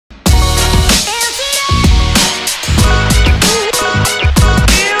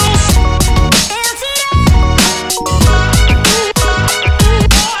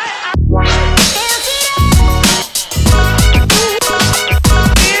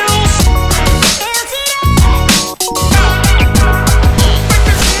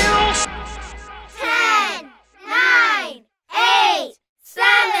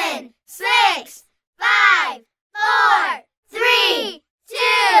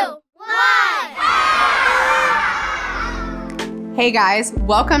Hey guys,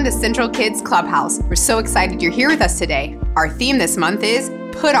 welcome to Central Kids Clubhouse. We're so excited you're here with us today. Our theme this month is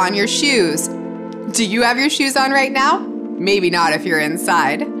Put on Your Shoes. Do you have your shoes on right now? Maybe not if you're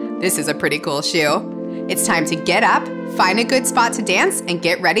inside. This is a pretty cool shoe. It's time to get up, find a good spot to dance, and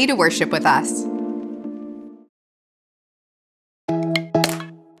get ready to worship with us.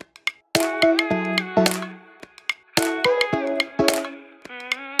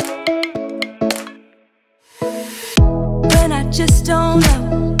 Just don't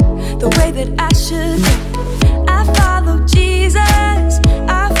know the way that I should go. I follow Jesus,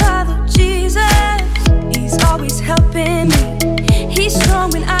 I follow Jesus. He's always helping me, he's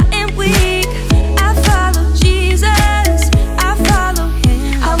strong when I am weak. I follow Jesus, I follow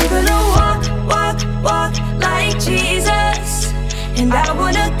him. I'm gonna walk like Jesus, and I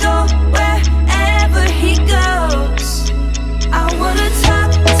wanna go wherever he goes. I wanna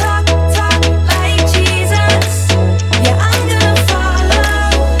talk like Jesus. Yeah, I'm gonna follow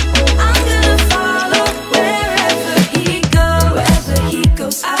wherever he goes. Wherever he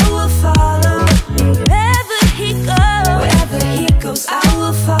goes, I will follow. Wherever he goes, I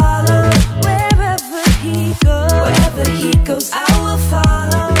will follow. Wherever he goes, I will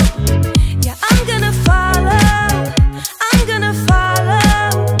follow. Yeah, I'm gonna follow.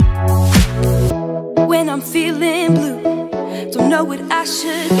 When I'm feeling blue, don't know what I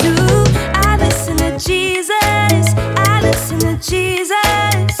should do. I listen to Jesus, I listen to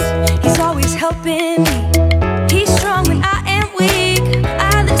Jesus. He's always helping me, he's strong when I am weak.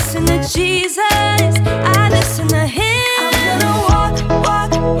 I listen to Jesus, I listen to him. I'm gonna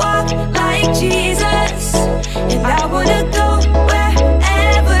walk like Jesus, and I wanna go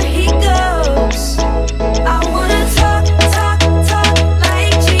wherever he goes. I wanna talk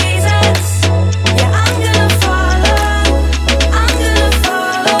like Jesus. Yeah, I'm gonna follow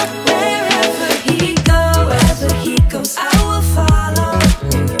wherever he goes. Wherever he goes, I will follow.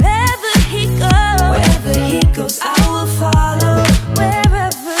 Wherever he goes, I will follow. Wherever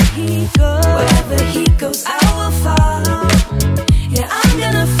he goes, I will follow. Yeah, I'm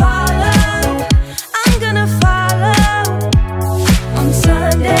gonna follow. On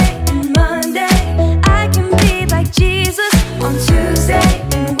Sunday and Monday, I can be like Jesus. On Tuesday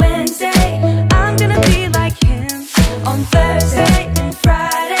and Wednesday, I'm gonna be like him. On Thursday and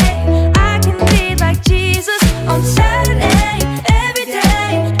Friday, I can be like Jesus. On Saturday, every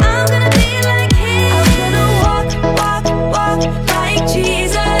day, I'm gonna be like him. I'm gonna walk like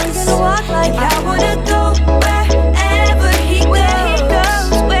Jesus. I'm gonna walk like I wanna go wherever he goes.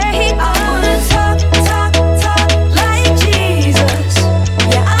 I wanna talk like Jesus.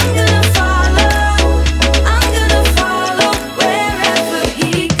 Yeah, I'm gonna follow wherever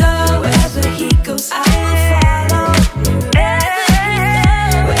he goes. Wherever he goes, I will follow.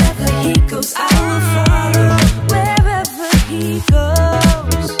 Wherever he goes, I will follow. Wherever he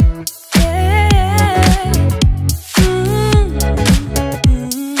goes.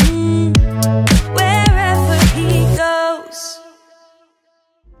 Wherever he goes.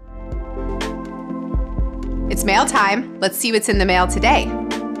 It's mail time. Let's see what's in the mail today.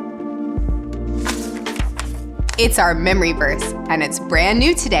 It's our memory verse, and it's brand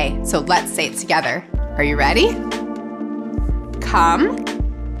new today, so let's say it together. Are you ready? Come,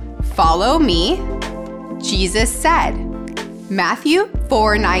 follow me, Jesus said. Matthew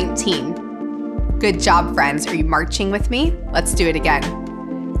 4:19. Good job, friends. Are you marching with me? Let's do it again.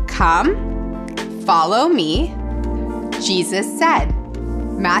 Come, follow me, Jesus said.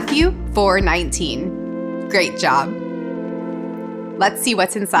 Matthew 4:19. Great job. Let's see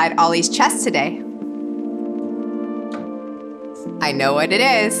what's inside Ollie's chest today. I know what it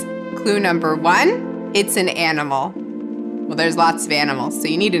is. Clue number 1, it's an animal. Well, there's lots of animals, so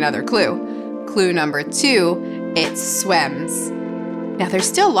you need another clue. Clue number 2, it swims. Now, there's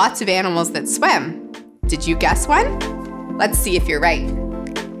still lots of animals that swim. Did you guess one? Let's see if you're right.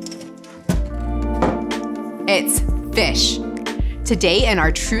 It's fish. Today in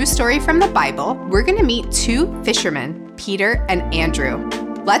our true story from the Bible, we're gonna meet 2 fishermen, Peter and Andrew.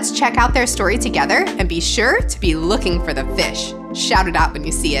 Let's check out their story together and be sure to be looking for the fish. Shout it out when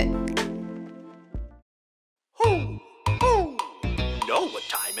you see it. Ho, ho! You know what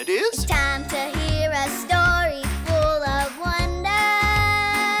time it is? It's time to hear a story full of wonder.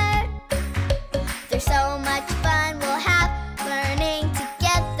 There's so much fun we'll have learning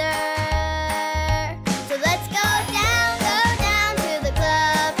together. So let's go down to the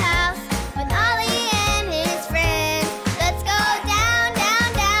clubhouse with Ollie and his friends. Let's go down to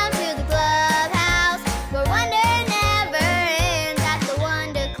the clubhouse where wonder never ends at the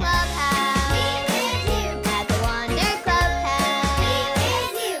Wonder Clubhouse. At the Wonder Clubhouse.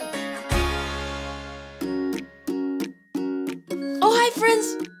 hi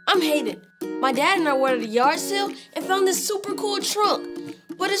friends, I'm Hayden. My dad and I were at a yard sale and found this super cool trunk,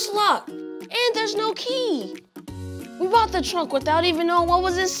 but it's locked and there's no key. We bought the trunk without even knowing what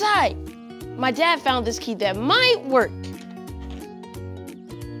was inside. My dad found this key that might work.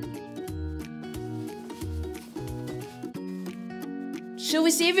 Should we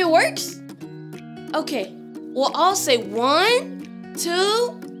see if it works? Okay, well, I'll say 1,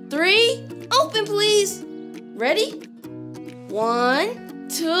 2, 3, open please. Ready? 1,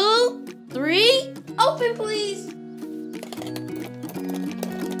 2, 3, open please.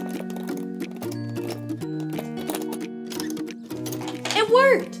 It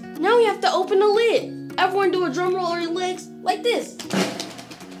worked. Now we have to open the lid. Everyone do a drum roll on your legs like this.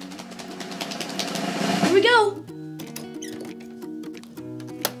 Here we go.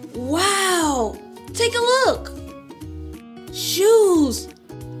 Wow, take a look. Shoes.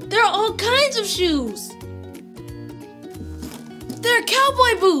 There are all kinds of shoes. There are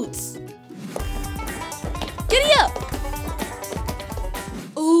cowboy boots. Giddy up.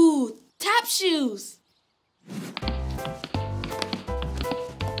 Ooh, tap shoes.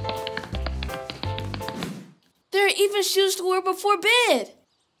 There are even shoes to wear before bed.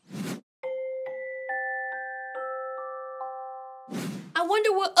 I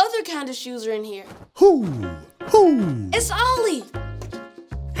wonder what other kind of shoes are in here. Hoo! Hoo! It's Ollie.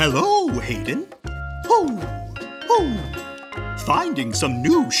 Hello, Hayden. Hoo! Hoo! Finding some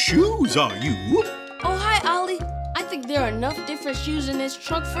new shoes, are you? Oh, hi, Ollie. I think there are enough different shoes in this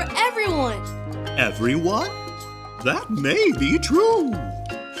trunk for everyone. Everyone? That may be true.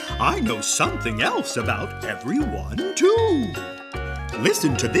 I know something else about everyone, too.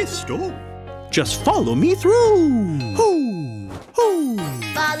 Listen to this story. Just follow me through. Hoo! Hoo!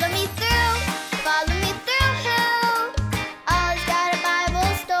 Follow me through, follow me through, who? Ollie's got a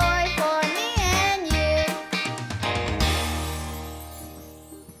Bible story for me and you.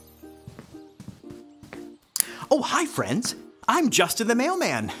 Oh, hi, friends. I'm Justin the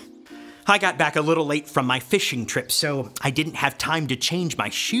mailman. I got back a little late from my fishing trip, so I didn't have time to change my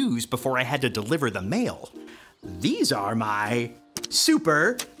shoes before I had to deliver the mail. These are my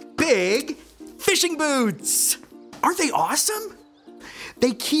super big fishing boots. Aren't they awesome?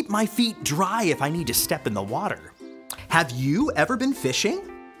 They keep my feet dry if I need to step in the water. Have you ever been fishing?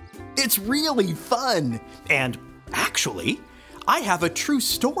 It's really fun. And actually, I have a true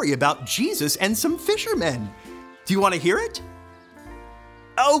story about Jesus and some fishermen. Do you want to hear it?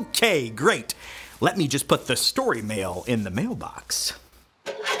 Okay, great. Let me just put the story mail in the mailbox.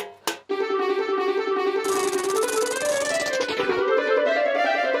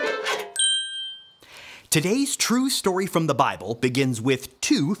 Today's true story from the Bible begins with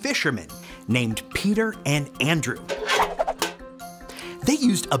two fishermen named Peter and Andrew. They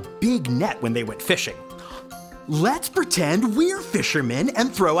used a big net when they went fishing. Let's pretend we're fishermen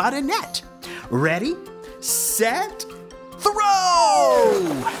and throw out a net. Ready, set,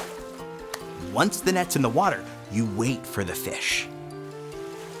 throw! Once the net's in the water, you wait for the fish.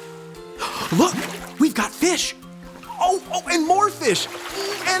 Look, we've got fish. Oh, and more fish,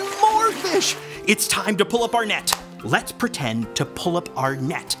 and more fish. It's time to pull up our net. Let's pretend to pull up our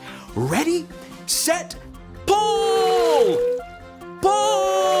net. Ready, set, pull!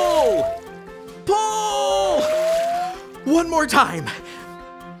 Pull! Pull! One more time.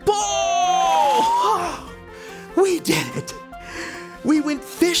 Pull! We did it. We went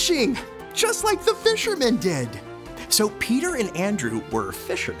fishing, just like the fishermen did. So Peter and Andrew were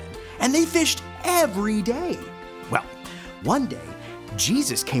fishermen, and they fished every day. Well, one day,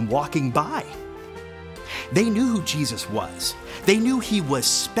 Jesus came walking by. They knew who Jesus was. They knew he was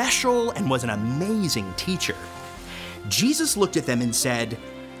special and was an amazing teacher. Jesus looked at them and said,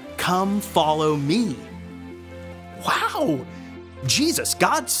 "Come follow me." Wow! Jesus,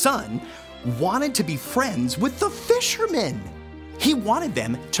 God's Son, wanted to be friends with the fishermen. He wanted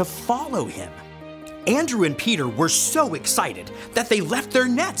them to follow him. Andrew and Peter were so excited that they left their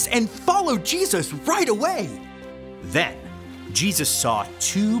nets and followed Jesus right away. Then, Jesus saw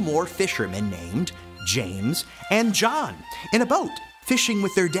two more fishermen named James and John in a boat fishing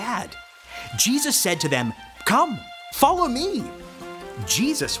with their dad. Jesus said to them, "Come, follow me."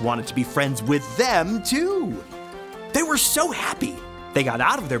 Jesus wanted to be friends with them too. They were so happy. They got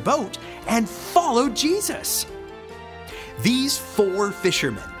out of their boat and followed Jesus. These four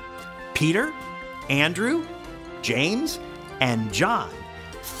fishermen, Peter, Andrew, James, and John,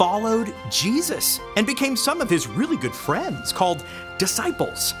 followed Jesus and became some of his really good friends called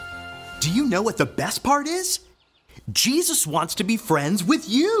disciples. Do you know what the best part is? Jesus wants to be friends with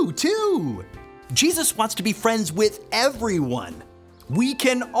you too. Jesus wants to be friends with everyone. We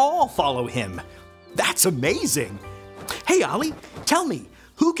can all follow him. That's amazing. Hey, Ollie, Tell me,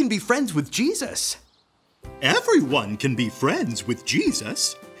 who can be friends with Jesus? Everyone can be friends with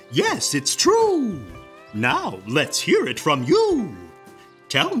Jesus. Yes, it's true. Now, let's hear it from you.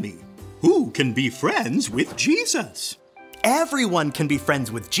 Tell me, who can be friends with Jesus? Everyone can be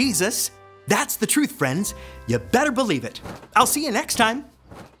friends with Jesus. That's the truth, friends. You better believe it. I'll see you next time.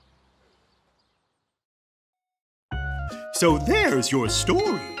 So there's your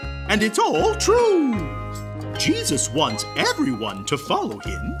story, and it's all true. Jesus wants everyone to follow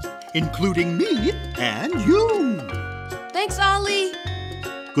him, including me and you. Thanks, Ollie.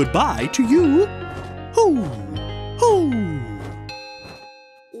 Goodbye to you. Hoo, hoo.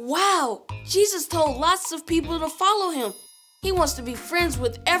 Wow, Jesus told lots of people to follow him. He wants to be friends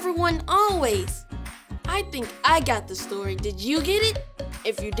with everyone always. I think I got the story. Did you get it?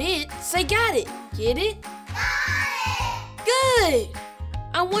 If you did, say got it. Get it? Got it! Good!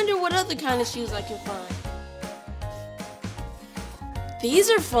 I wonder what other kind of shoes I can find.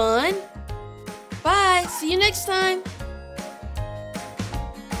 These are fun. Bye, see you next time.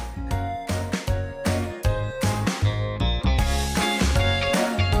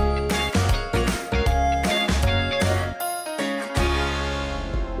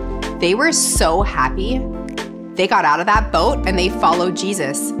 They were so happy. They got out of that boat and they followed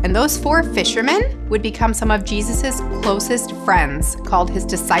Jesus. And those 4 fishermen would become some of Jesus's closest friends, called his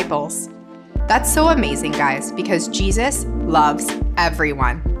disciples. That's so amazing, guys, because Jesus loves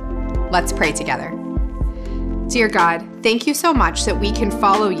everyone. Let's pray together. Dear God, thank you so much that we can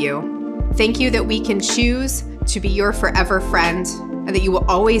follow you. Thank you that we can choose to be your forever friend and that you will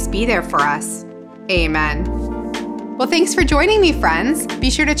always be there for us. Amen. Well, thanks for joining me, friends. Be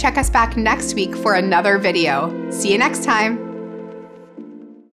sure to check us back next week for another video. See you next time.